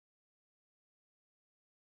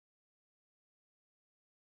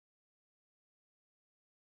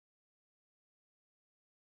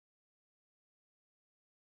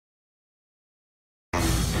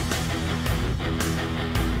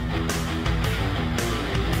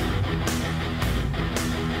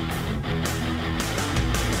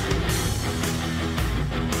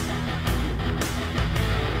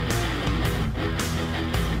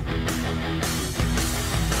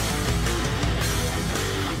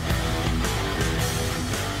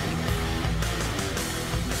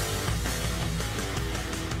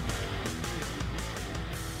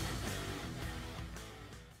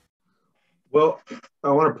Well,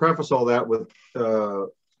 I want to preface all that with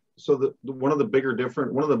one of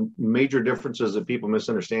the major differences that people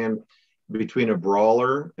misunderstand between a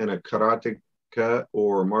brawler and a karateka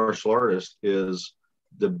or martial artist is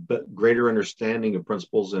the greater understanding of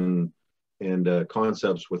principles and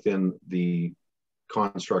concepts within the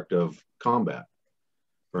construct of combat,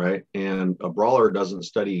 right? And a brawler doesn't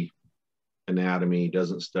study anatomy,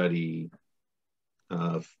 doesn't study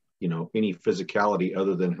any physicality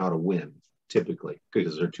other than how to win, typically,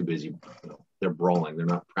 because they're too busy. They're brawling, they're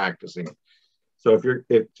not practicing. So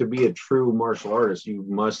to be a true martial artist, you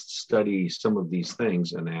must study some of these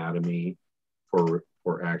things: anatomy, for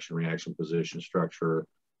action, reaction, position, structure,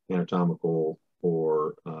 anatomical,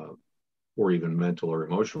 or even mental or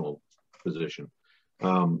emotional position.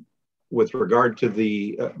 With regard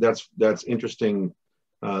to that's interesting.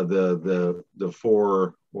 The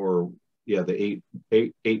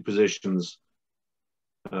eight positions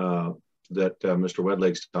that Mr.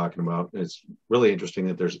 Wedlake's talking about. It's really interesting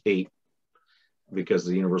that there's 8, because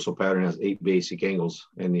the universal pattern has 8 basic angles,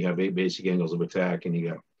 and you have 8 basic angles of attack, and you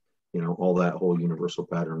got, all that whole universal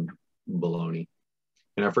pattern baloney.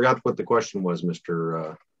 And I forgot what the question was,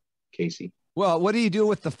 Mr. Casey. Well, what do you do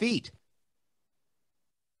with the feet?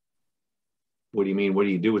 What do you mean? What do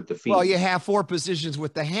you do with the feet? Well, you have 4 positions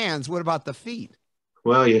with the hands. What about the feet?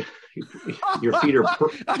 Well, your feet are.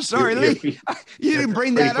 I'm sorry, Lee. You didn't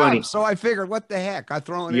bring that up, so I figured, what the heck? I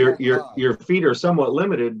throw it in. Your feet are somewhat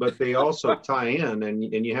limited, but they also tie in,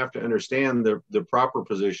 and you have to understand the proper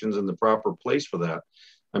positions and the proper place for that.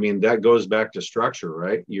 I mean, that goes back to structure,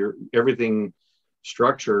 right? Everything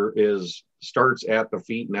structure starts at the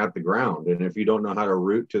feet and at the ground, and if you don't know how to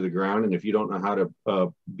root to the ground, and if you don't know how to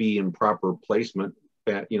be in proper placement,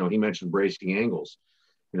 he mentioned bracing angles.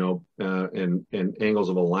 And angles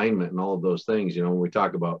of alignment and all of those things. When we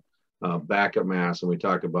talk about backup mass, and we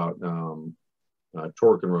talk about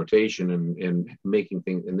torque and rotation and making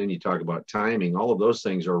things, and then you talk about timing, all of those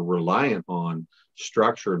things are reliant on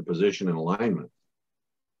structure and position and alignment.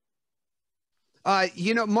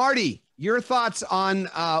 Marty, your thoughts on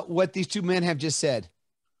what these two men have just said?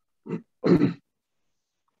 I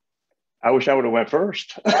wish I would have went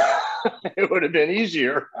first. It would have been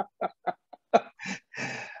easier.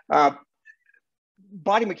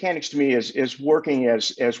 Body mechanics to me is working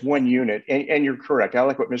as one unit, and you're correct. I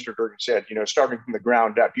like what Mr. Durgan said. Starting from the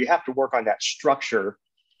ground up, you have to work on that structure,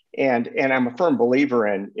 and I'm a firm believer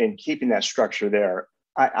in keeping that structure there.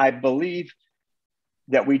 I believe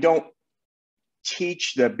that we don't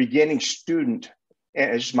teach the beginning student,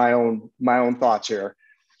 as my own thoughts here.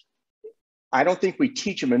 I don't think we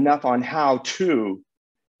teach them enough on how to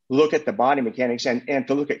look at the body mechanics and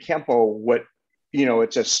to look at Kenpo.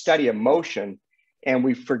 It's a study of motion, and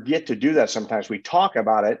we forget to do that sometimes. We talk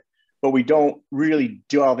about it, but we don't really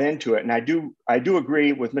delve into it. And I do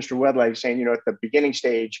agree with Mr. Wedlake saying, at the beginning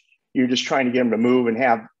stage, you're just trying to get them to move and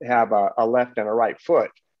have a left and a right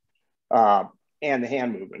foot, and the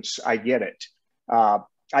hand movements. I get it.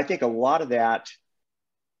 I think a lot of that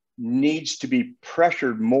needs to be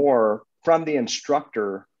pressured more from the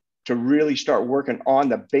instructor to really start working on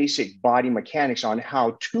the basic body mechanics on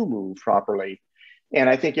how to move properly. And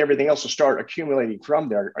I think everything else will start accumulating from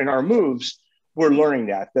there. In our moves, we're learning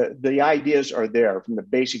that. The ideas are there from the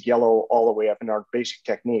basic yellow all the way up in our basic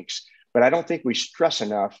techniques. But I don't think we stress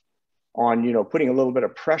enough on, putting a little bit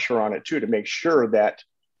of pressure on it too, to make sure that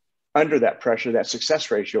under that pressure, that success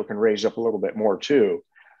ratio can raise up a little bit more too.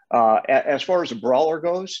 As far as a brawler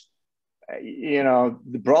goes, the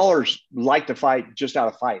brawlers like to fight just out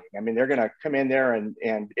of fighting. I mean, they're going to come in there and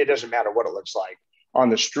it doesn't matter what it looks like. On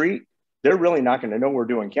the street, they're really not going to know we're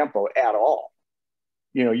doing Kenpo at all.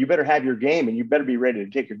 You better have your game, and you better be ready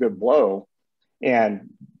to take a good blow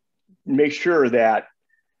and make sure that,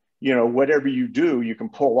 whatever you do, you can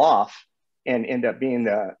pull off and end up being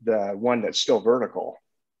the one that's still vertical.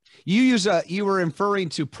 You were referring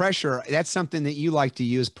to pressure. That's something that you like to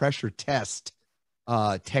use, pressure test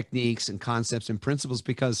techniques and concepts and principles,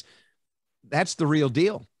 because that's the real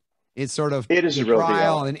deal. It's sort of it is a real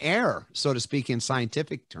trial deal. and error, so to speak, in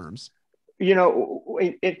scientific terms.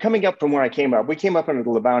 Coming up from where I came up, we came up under the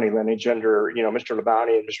Labounty lineage under, Mr.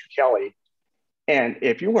 Labounty and Mr. Kelly. And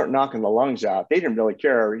if you weren't knocking the lungs out, they didn't really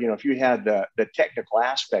care, if you had the technical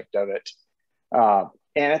aspect of it.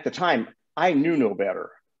 And at the time, I knew no better,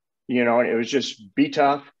 and it was just be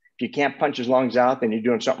tough. If you can't punch his lungs out, then you're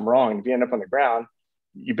doing something wrong. If you end up on the ground,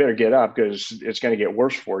 you better get up, because it's going to get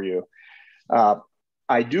worse for you.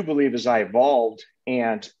 I do believe as I evolved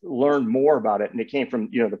and learned more about it, and it came from,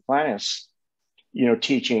 the Planus,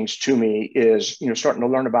 teachings to me, is, starting to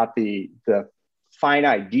learn about the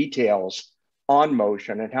finite details on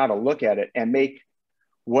motion and how to look at it and make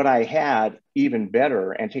what I had even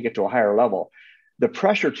better and take it to a higher level. The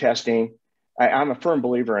pressure testing, I'm a firm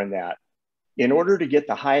believer in that. In order to get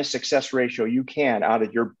the highest success ratio you can out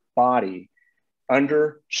of your body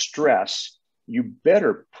under stress, you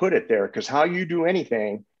better put it there, because how you do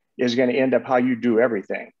anything is going to end up how you do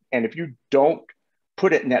everything. And if you don't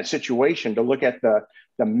put it in that situation to look at the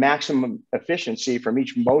maximum efficiency from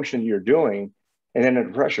each motion you're doing, and then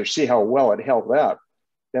under pressure, see how well it held up,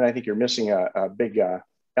 then I think you're missing a big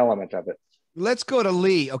element of it. Let's go to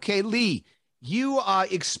Lee. Okay, Lee, you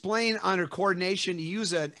explain under coordination, you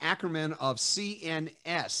use an acronym of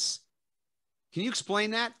CNS. Can you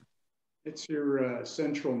explain that? It's your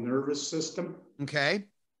central nervous system. Okay.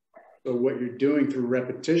 So what you're doing through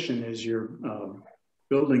repetition is you're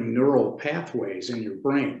building neural pathways in your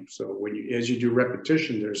brain. So as you do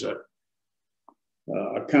repetition, there's a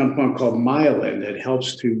compound called myelin that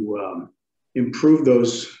helps to improve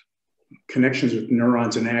those connections with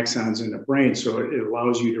neurons and axons in the brain. So it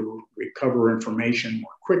allows you to recover information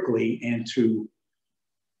more quickly and to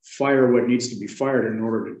fire what needs to be fired in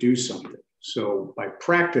order to do something. So by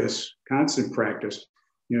practice, constant practice,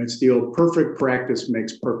 it's the old perfect practice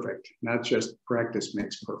makes perfect, not just practice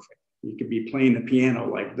makes perfect. You could be playing the piano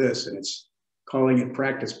like this and it's calling it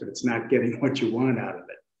practice, but it's not getting what you want out of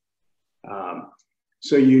it.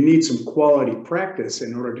 So you need some quality practice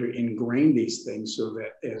in order to ingrain these things so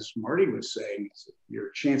that, as Marty was saying, your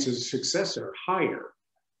chances of success are higher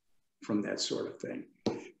from that sort of thing.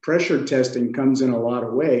 Pressure testing comes in a lot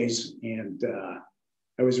of ways. And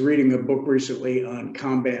I was reading a book recently on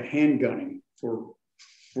combat handgunning for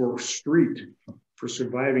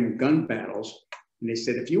surviving gun battles. And they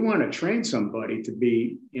said, if you want to train somebody to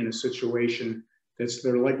be in a situation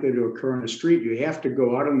they're likely to occur on the street, you have to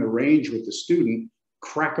go out on the range with the student,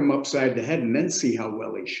 crack him upside the head, and then see how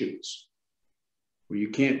well he shoots. Well, you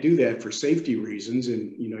can't do that for safety reasons.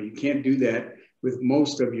 And, you can't do that with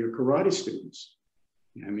most of your karate students.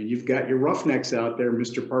 I mean, you've got your roughnecks out there.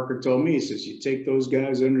 Mr. Parker told me, he says, you take those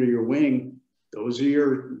guys under your wing, those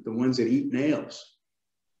are the ones that eat nails.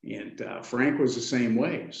 And Frank was the same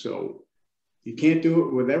way. So you can't do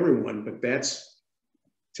it with everyone, but that's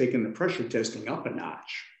taking the pressure testing up a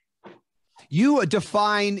notch. You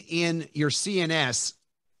define in your CNS,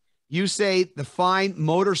 you say the fine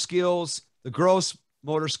motor skills, the gross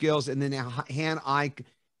motor skills, and then hand-eye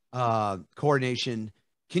coordination.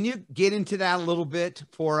 Can you get into that a little bit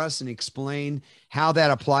for us and explain how that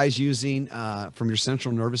applies using from your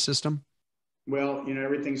central nervous system? Well,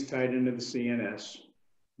 everything's tied into the CNS.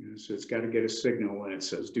 So it's got to get a signal when it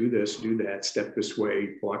says, do this, do that, step this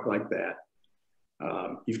way, block like that.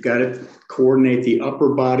 You've got to coordinate the upper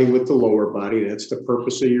body with the lower body. That's the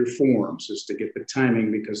purpose of your forms, is to get the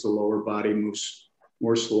timing, because the lower body moves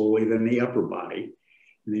more slowly than the upper body.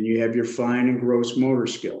 And then you have your fine and gross motor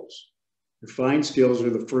skills. The fine skills are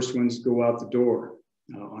the first ones to go out the door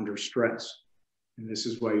under stress. And this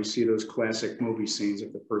is why you see those classic movie scenes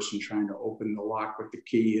of the person trying to open the lock with the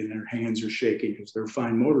key and their hands are shaking because their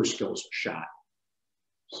fine motor skills are shot.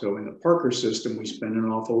 So in the Parker system, we spend an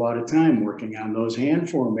awful lot of time working on those hand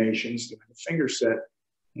formations, doing the finger set,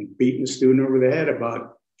 and beating the student over the head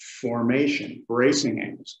about formation,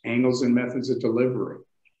 bracing angles and methods of delivery.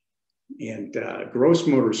 And gross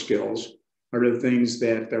motor skills are the things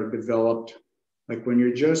that are developed like when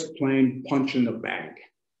you're just plain punching the bag.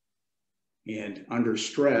 And under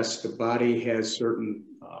stress, the body has certain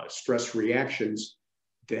stress reactions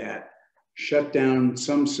that shut down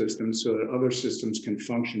some systems so that other systems can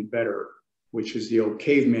function better, which is the old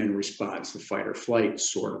caveman response, the fight or flight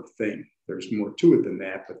sort of thing. There's more to it than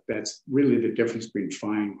that, but that's really the difference between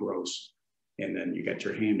fine, gross, and then you got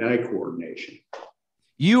your hand-eye coordination.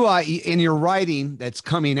 You, in your writing that's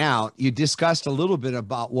coming out, you discussed a little bit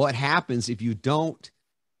about what happens if you don't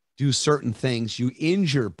do certain things. You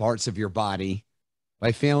injure parts of your body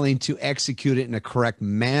by failing to execute it in a correct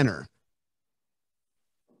manner.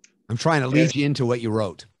 I'm trying to lead you into what you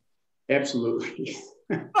wrote. Absolutely.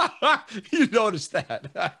 You noticed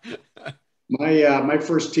that. My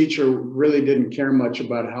first teacher really didn't care much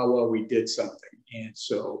about how well we did something. And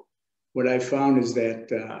so what I found is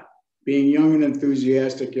that being young and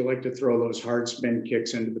enthusiastic, you like to throw those hard spin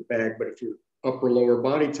kicks into the bag, but if your upper lower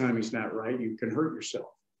body timing's not right, you can hurt yourself.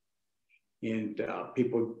 And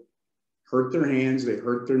people hurt their hands, they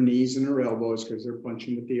hurt their knees and their elbows because they're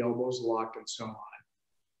punching with the elbows locked and so on.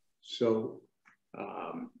 So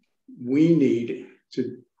we need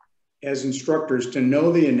to, as instructors, to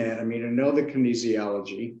know the anatomy, to know the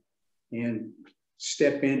kinesiology, and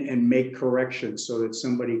step in and make corrections so that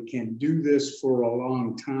somebody can do this for a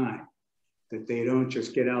long time, that they don't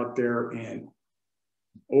just get out there and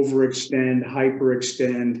overextend,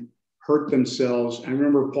 hyperextend, hurt themselves. I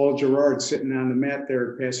remember Paul Gerard sitting on the mat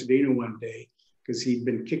there at Pasadena one day because he'd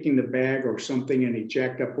been kicking the bag or something and he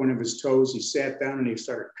jacked up one of his toes. He sat down and he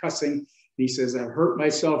started cussing. He says, I've hurt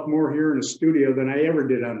myself more here in the studio than I ever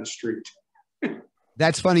did on the street.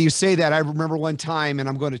 That's funny you say that. I remember one time, and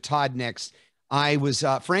I'm going to Todd next. I was,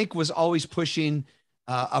 Frank was always pushing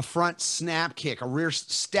a front snap kick, a rear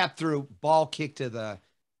step through ball kick to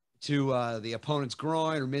the opponent's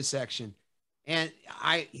groin or midsection. And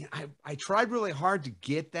I tried really hard to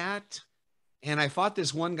get that. And I fought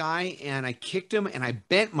this one guy and I kicked him and I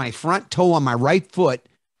bent my front toe on my right foot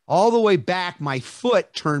all the way back. My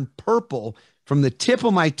foot turned purple from the tip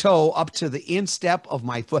of my toe up to the instep of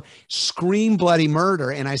my foot. Scream bloody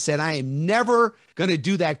murder. And I said, I am never going to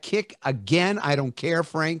do that kick again. I don't care,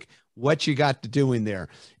 Frank, what you got to do in there.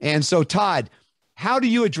 And so, Todd, how do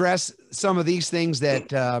you address some of these things that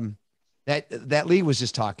that Lee was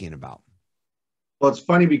just talking about? Well, it's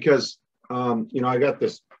funny because, I got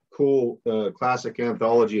this cool classic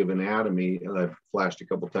anthology of anatomy that I've flashed a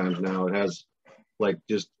couple times now. It has like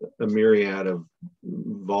just a myriad of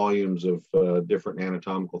volumes of different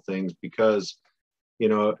anatomical things because,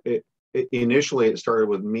 initially it started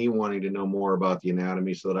with me wanting to know more about the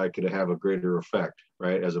anatomy so that I could have a greater effect,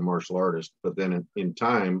 right, as a martial artist. But then in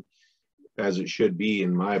time, as it should be,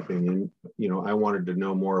 in my opinion, I wanted to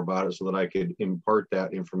know more about it so that I could impart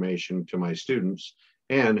that information to my students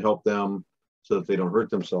and help them so that they don't hurt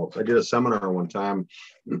themselves. I did a seminar one time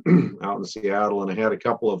out in Seattle, and I had a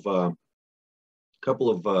couple of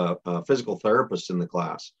physical therapists in the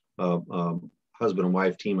class, husband and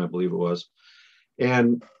wife team, I believe it was.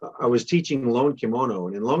 And I was teaching lone kimono,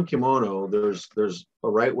 and in lone kimono, there's a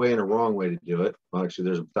right way and a wrong way to do it. Well, actually,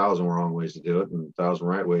 there's 1,000 wrong ways to do it, and 1,000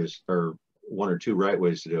 right ways, or 1 or 2 right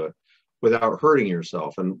ways to do it without hurting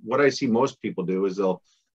yourself. And what I see most people do is they'll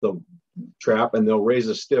trap and they'll raise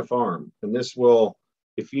a stiff arm, and this will,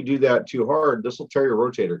 if you do that too hard, this will tear your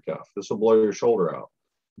rotator cuff. This will blow your shoulder out.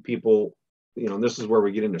 People, and this is where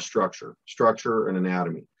we get into structure and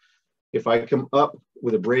anatomy. If I come up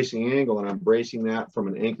with a bracing angle and I'm bracing that from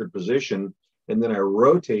an anchored position, and then I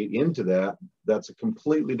rotate into that, that's a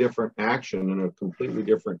completely different action and a completely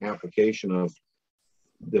different application of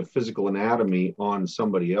the physical anatomy on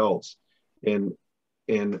somebody else, and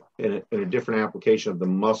a different application of the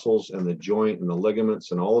muscles and the joint and the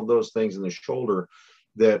ligaments and all of those things in the shoulder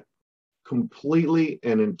that completely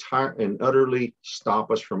and utterly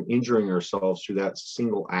stop us from injuring ourselves through that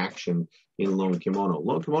single action in lone kimono.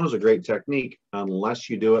 Lone kimono is a great technique unless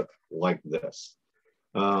you do it like this.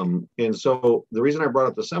 And so the reason I brought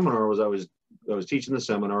up the seminar was I was teaching the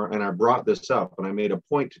seminar, and I brought this up, and I made a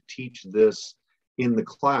point to teach this in the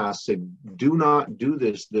class. Said, do not do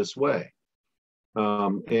this way.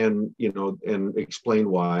 And explain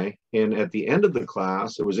why. And at the end of the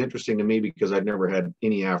class, it was interesting to me because I'd never had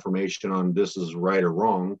any affirmation on this is right or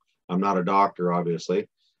wrong. I'm not a doctor, obviously.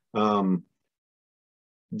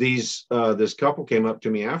 This couple came up to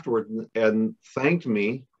me afterward and thanked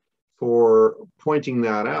me for pointing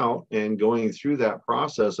that out and going through that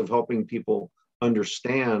process of helping people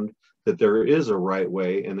understand that there is a right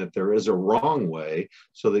way and that there is a wrong way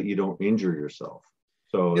so that you don't injure yourself.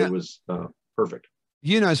 So yeah. It was perfect.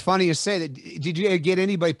 It's funny you say that. Did you get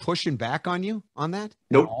anybody pushing back on you on that?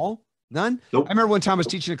 Nope. At all? None? Nope. I remember one time I was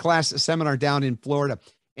teaching a seminar down in Florida,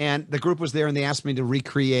 and the group was there and they asked me to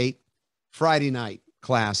recreate Friday night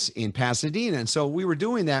class in Pasadena. And so we were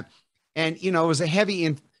doing that, and, it was a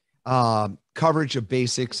heavy coverage of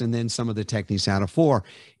basics and then some of the techniques out of 4.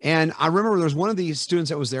 And I remember there was one of these students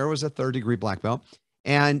that was there was a 3rd-degree black belt,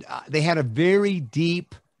 and they had a very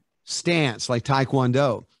deep stance like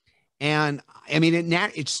Taekwondo. And I mean,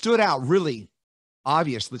 it stood out really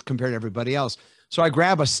obvious compared to everybody else. So I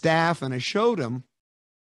grabbed a staff and I showed them,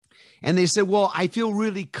 and they said, well, I feel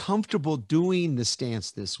really comfortable doing the stance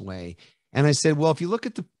this way. And I said, well, if you look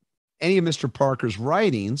at any of Mr. Parker's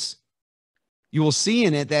writings, you will see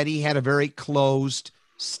in it that he had a very closed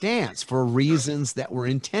stance for reasons that were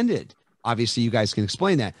intended. Obviously, you guys can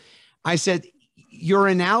explain that. I said, your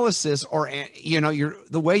analysis, or,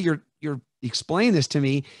 the way you're explain this to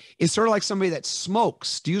me is sort of like somebody that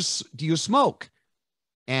smokes. Do you smoke?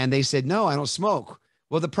 And they said, no, I don't smoke.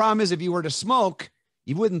 Well, the problem is if you were to smoke,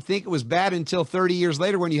 you wouldn't think it was bad until 30 years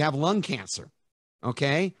later when you have lung cancer.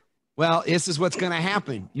 Okay. Well, this is what's going to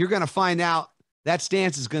happen. You're going to find out that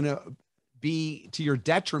stance is going to be to your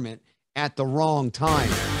detriment at the wrong time.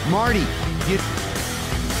 Marty,